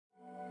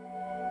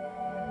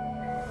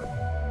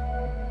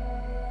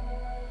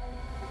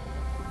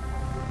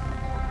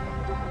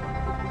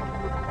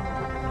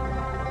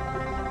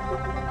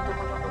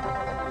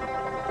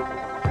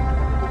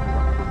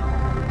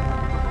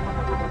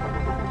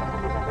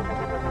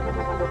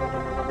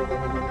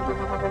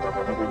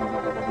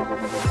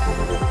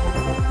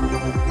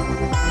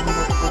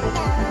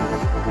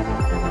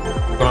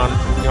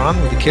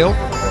Yanhán with the kill.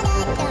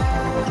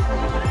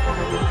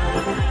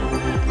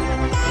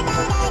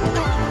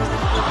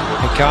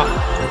 Pick up.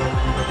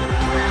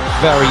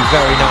 Very,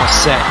 very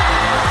nice set.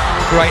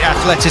 Great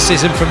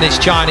athleticism from this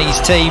Chinese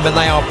team, and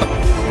they are...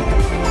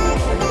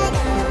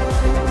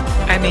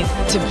 I mean,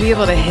 to be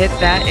able to hit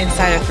that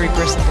inside a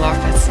three-person block,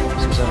 that's...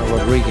 Susana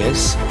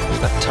Rodriguez,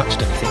 if that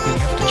touched anything, we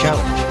have to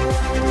challenge.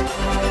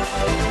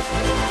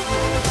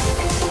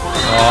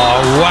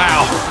 Oh,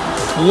 wow!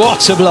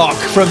 What a block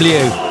from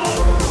Liu.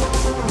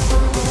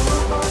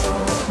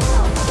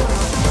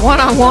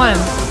 One-on-one.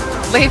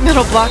 Late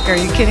middle block, are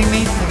you kidding me?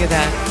 Look at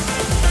that.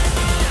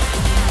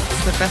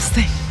 It's the best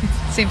thing.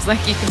 Seems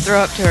like you can throw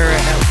up to her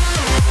right now.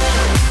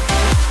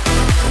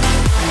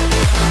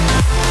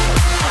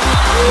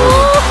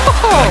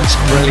 That's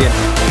brilliant.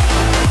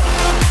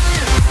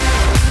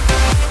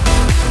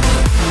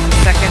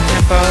 Second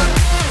tempo.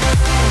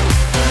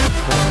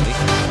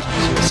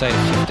 So we'll say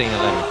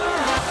 15-11.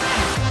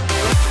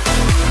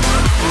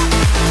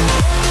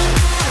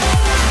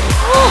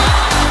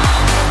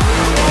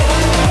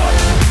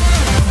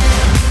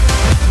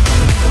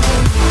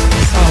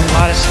 Saw a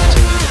lot of to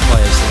the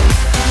players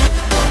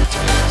that to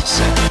be able to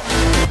set.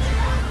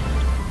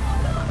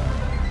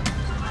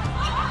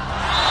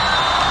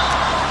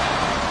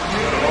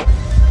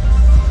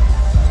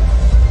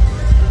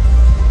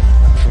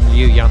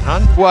 Liu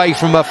Yanhan, away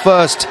from her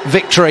first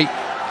victory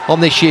on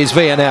this year's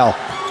VNL.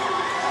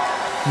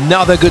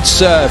 Another good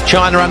serve,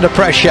 China under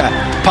pressure.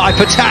 Pipe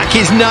attack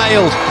is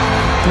nailed.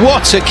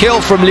 What a kill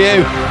from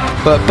Liu.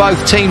 But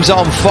both teams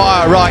on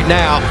fire right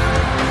now.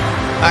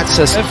 That's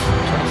a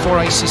 24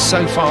 aces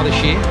so far this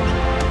year.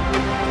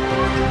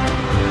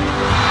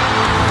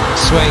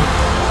 Swing.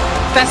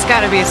 That's got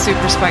to be a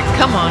super spike.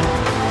 Come on.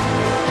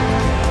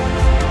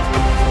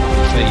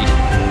 Feed.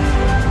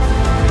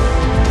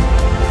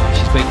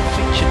 Been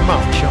featured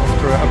much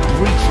after a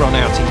brief run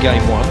out in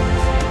game one.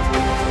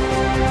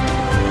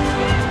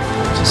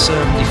 To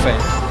serve and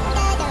defend.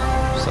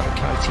 So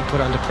Katie put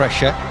under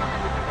pressure.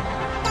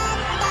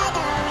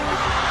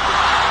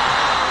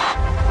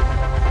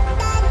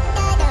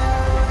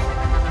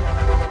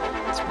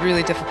 It's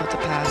really difficult to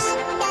pass.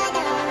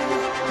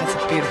 That's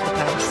a beautiful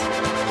pass.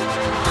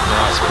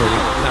 That's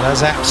brilliant. That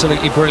is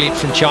absolutely brilliant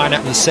from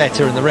China. The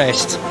setter and the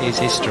rest is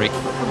history.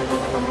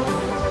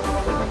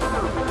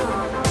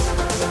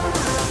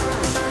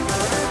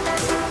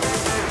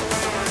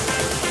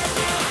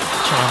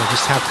 China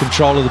just have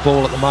control of the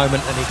ball at the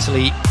moment, and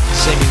Italy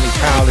seemingly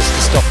powerless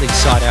to stop these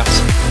side-outs.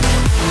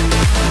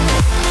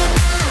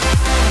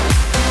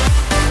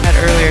 That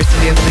earlier to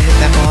be able to hit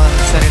that ball in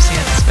the setter's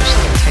hands,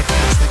 especially a tight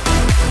pass like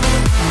that.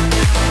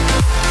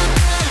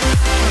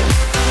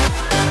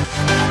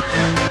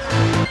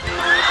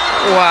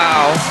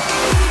 Wow.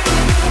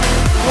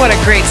 What a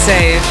great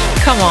save.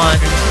 Come on.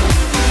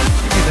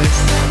 Look at this.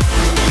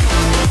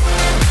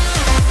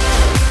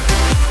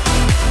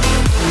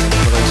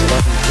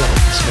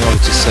 In order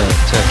to serve,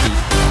 Turkey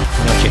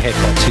nudge ahead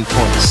by 2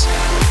 points.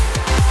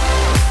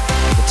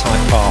 The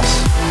tight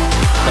pass.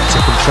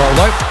 Better control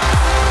though.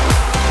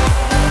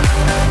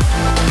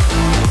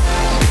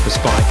 Super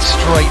spike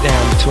straight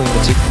down between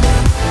the two.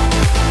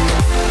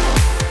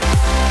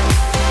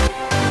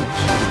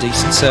 A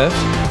decent serve.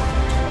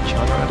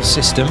 China out of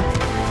system.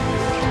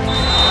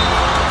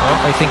 Well,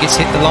 they think it's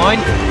hit the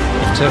line.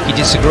 If Turkey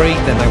disagree,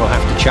 then they will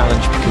have to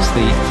challenge because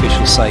the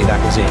officials say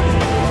that was it.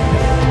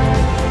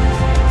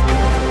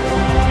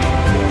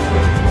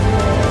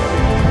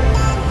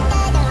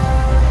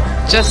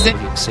 Just you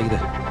can see the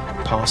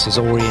passes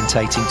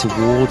orientating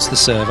towards the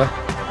server.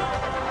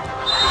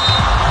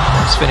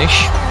 Nice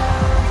finish.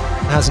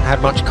 Hasn't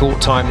had much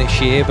court time this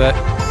year, but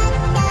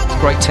it's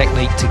great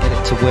technique to get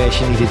it to where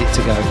she needed it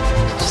to go.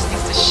 Just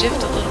needs to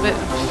shift a little bit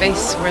and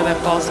face where that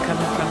ball's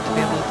coming from to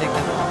be able to dig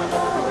that ball.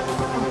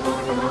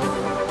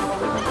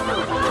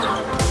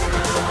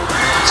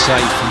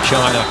 Save from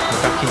China. We're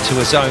back into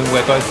a zone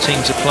where both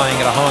teams are playing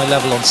at a high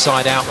level on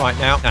side out right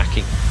now.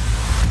 Attacking.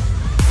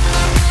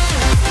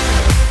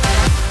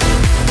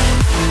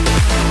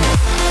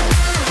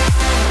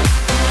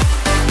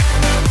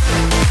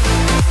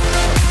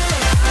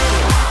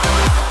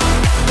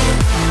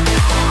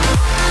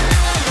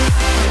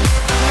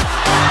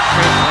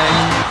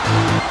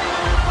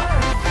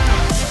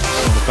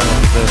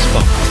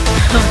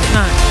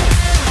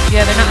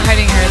 Yeah, they're not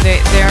hiding her,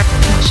 they are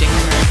pinching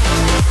her.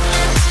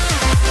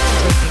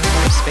 Taking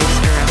more space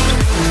around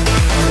her,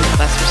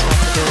 less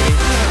responsibility.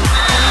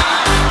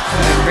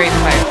 What a great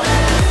fight.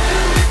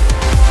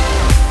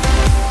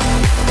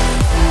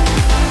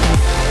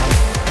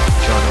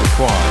 China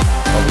require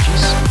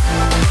apologies.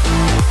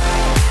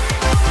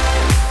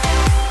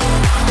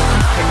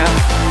 Pick up.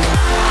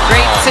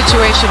 Great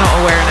situational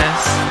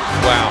awareness.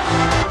 Wow,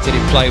 did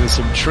it play with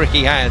some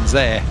tricky hands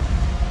there.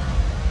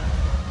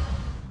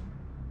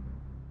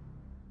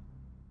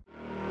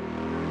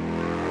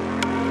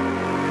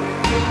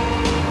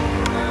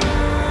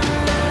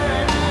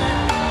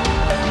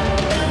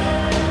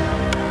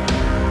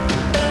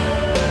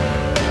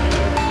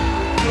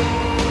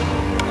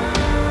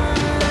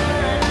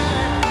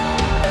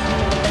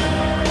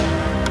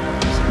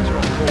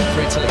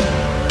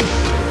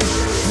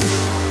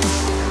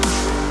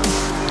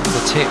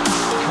 tip.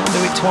 Can't do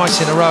it twice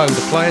in a row.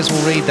 The players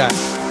will read that.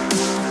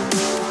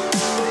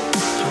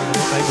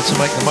 Not able to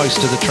make the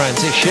most of the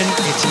transition.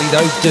 Italy,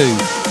 though, do.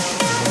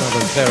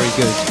 Another very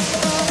good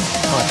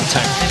pipe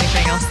attack.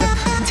 Anything else the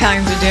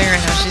Italians are doing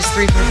right now? She's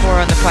 3 for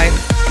 4 on the pipe.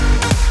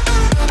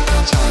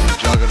 Italian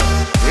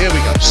juggernaut. Here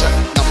we go, set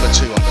number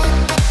 2 underway.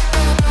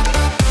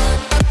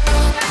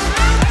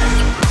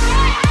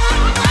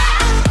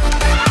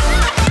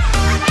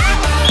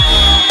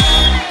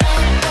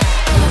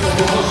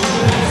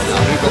 Now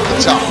who got the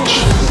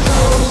touch?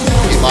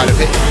 He might have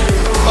hit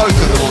both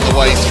of them on the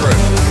way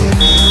through.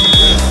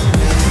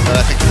 But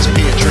I think it's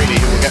Pietrini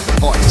who will get the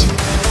point.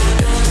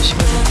 She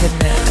wasn't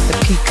hitting it at the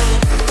peak.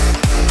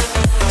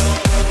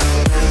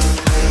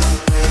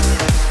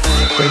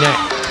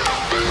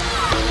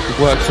 Good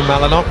work from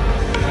Malanok.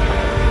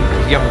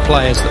 Young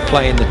players that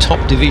play in the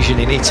top division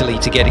in Italy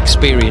to get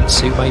experience,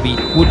 who maybe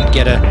wouldn't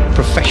get a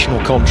professional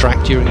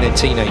contract during their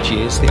teenage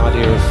years. The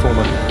idea of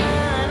former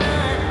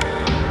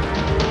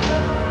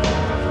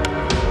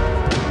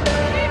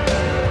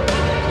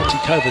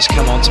Kova's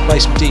come on to play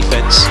some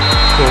defence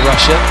for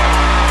Russia.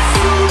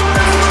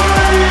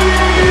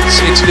 It's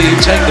Italy who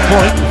take the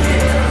point.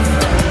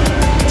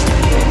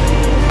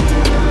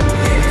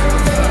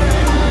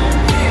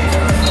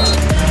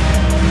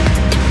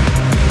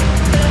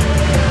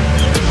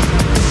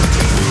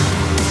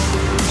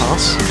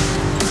 Pass.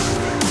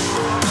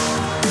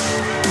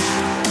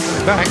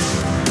 Coming back.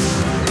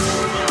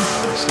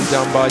 Nicely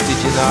done by Di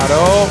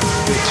Gennaro.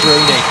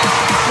 Pietrini.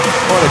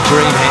 What a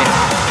dream here.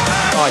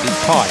 Guided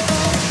pipe.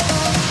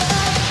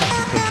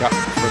 Pick up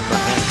from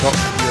Hancock,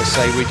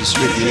 USA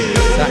redistributing.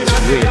 That's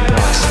really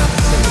nice.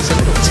 It's a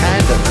little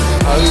tandem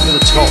over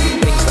the top,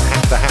 things that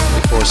have to happen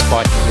before a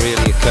spike can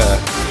really occur.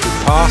 Good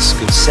pass,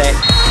 good set,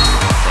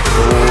 then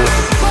ball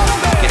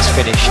gets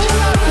finished.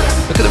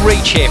 Look at the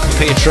reach here from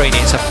Pietrini.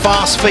 It's a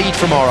fast feed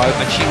from Oro,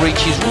 and she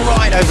reaches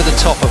right over the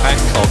top of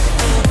Hancock.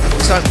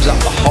 This opens up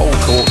the whole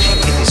court. She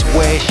can hit this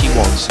where she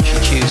wants, and she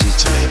chooses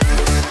to.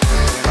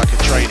 Like a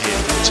train here,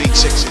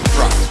 14-6 in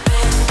front.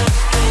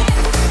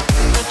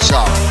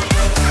 So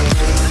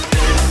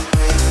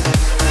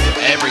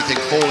everything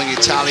falling the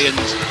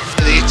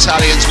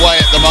Italians' way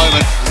at the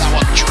moment. That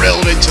one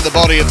drilled into the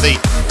body of the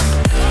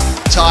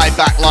Thai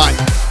back line.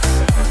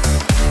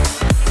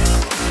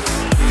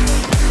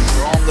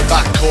 From the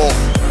back court.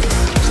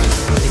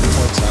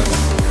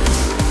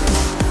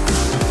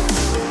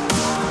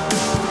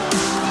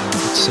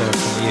 Good serve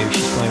from Liu.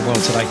 She's playing well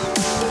today.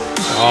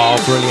 Oh,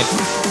 brilliant.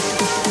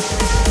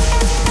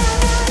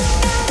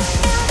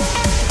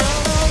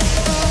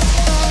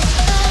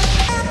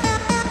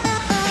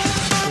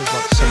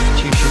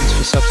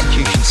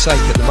 Substitution's sake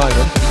at the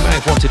moment. He may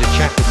have wanted a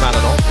chat with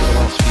Malanov for the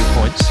last few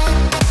points.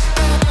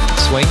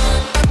 Swing,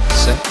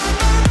 set,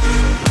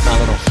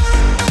 Malanov.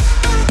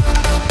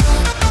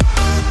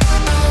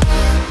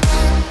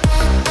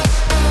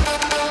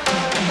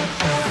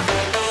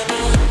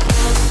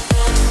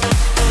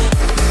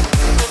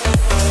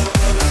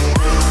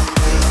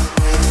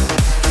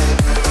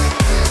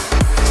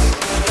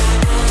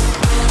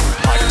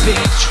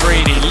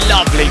 Pietrini,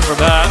 lovely from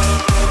her.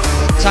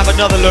 Let's have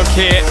another look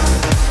here.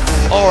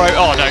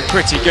 Oh no,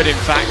 pretty good in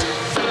fact.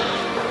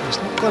 It's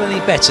not got any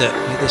better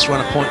with this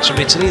run of points from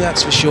Italy,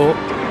 that's for sure.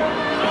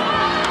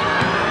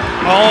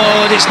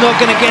 Oh, and it's not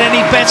going to get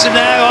any better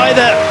now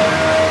either.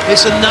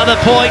 It's another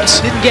point.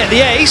 Didn't get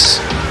the ace,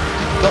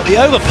 got the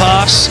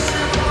overpass,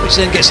 which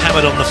then gets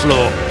hammered on the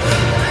floor.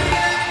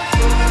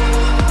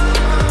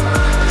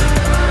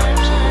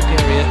 So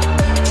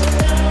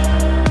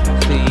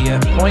Bulgaria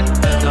the point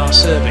and are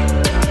serving.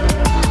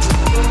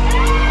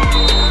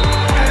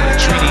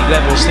 Pietrini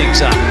levels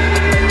things up.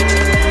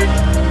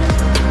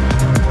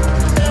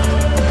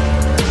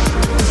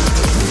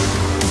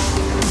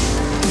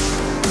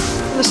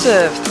 The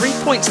serve, 3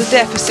 points the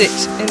deficit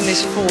in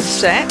this 4th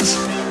set.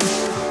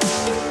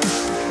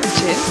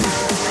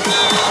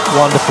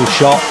 Wonderful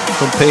shot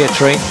from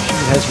Pietrini.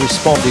 She has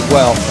responded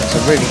well. That's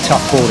a really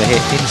tough ball to hit,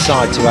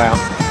 inside to out.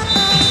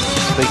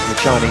 Speaking of the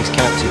Chinese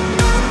captain.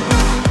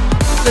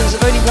 Netherlands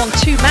have only won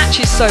 2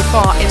 matches so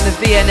far in the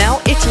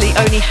VNL. Italy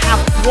only have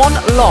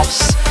 1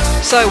 loss.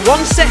 So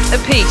 1 set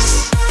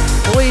apiece.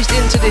 Poised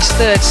into this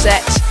 3rd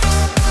set.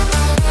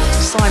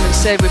 Simon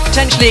said we're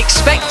potentially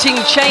expecting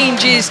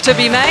changes to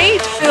be made.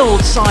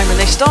 Build, Simon.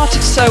 They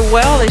started so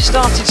well. They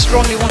started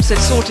strongly once they'd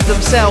sorted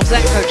themselves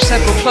out, coached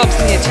several clubs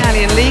in the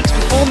Italian leagues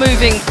before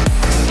moving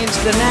into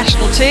the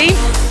national team.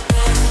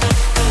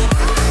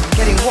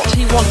 Getting what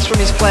he wants from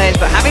his players,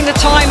 but having the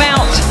time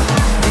out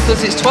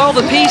because it's 12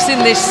 apiece in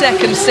this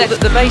 2nd set.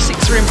 That the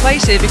basics are in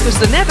place here because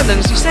the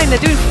Netherlands, you're saying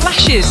they're doing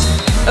flashes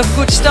of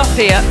good stuff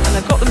here and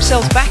they've got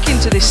themselves back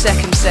into this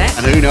 2nd set.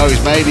 And who knows,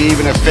 maybe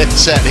even a 5th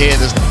set here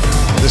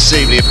this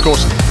evening. Of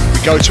course, if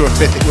we go to a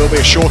 5th, it will be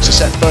a shorter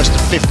set, first to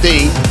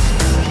 15.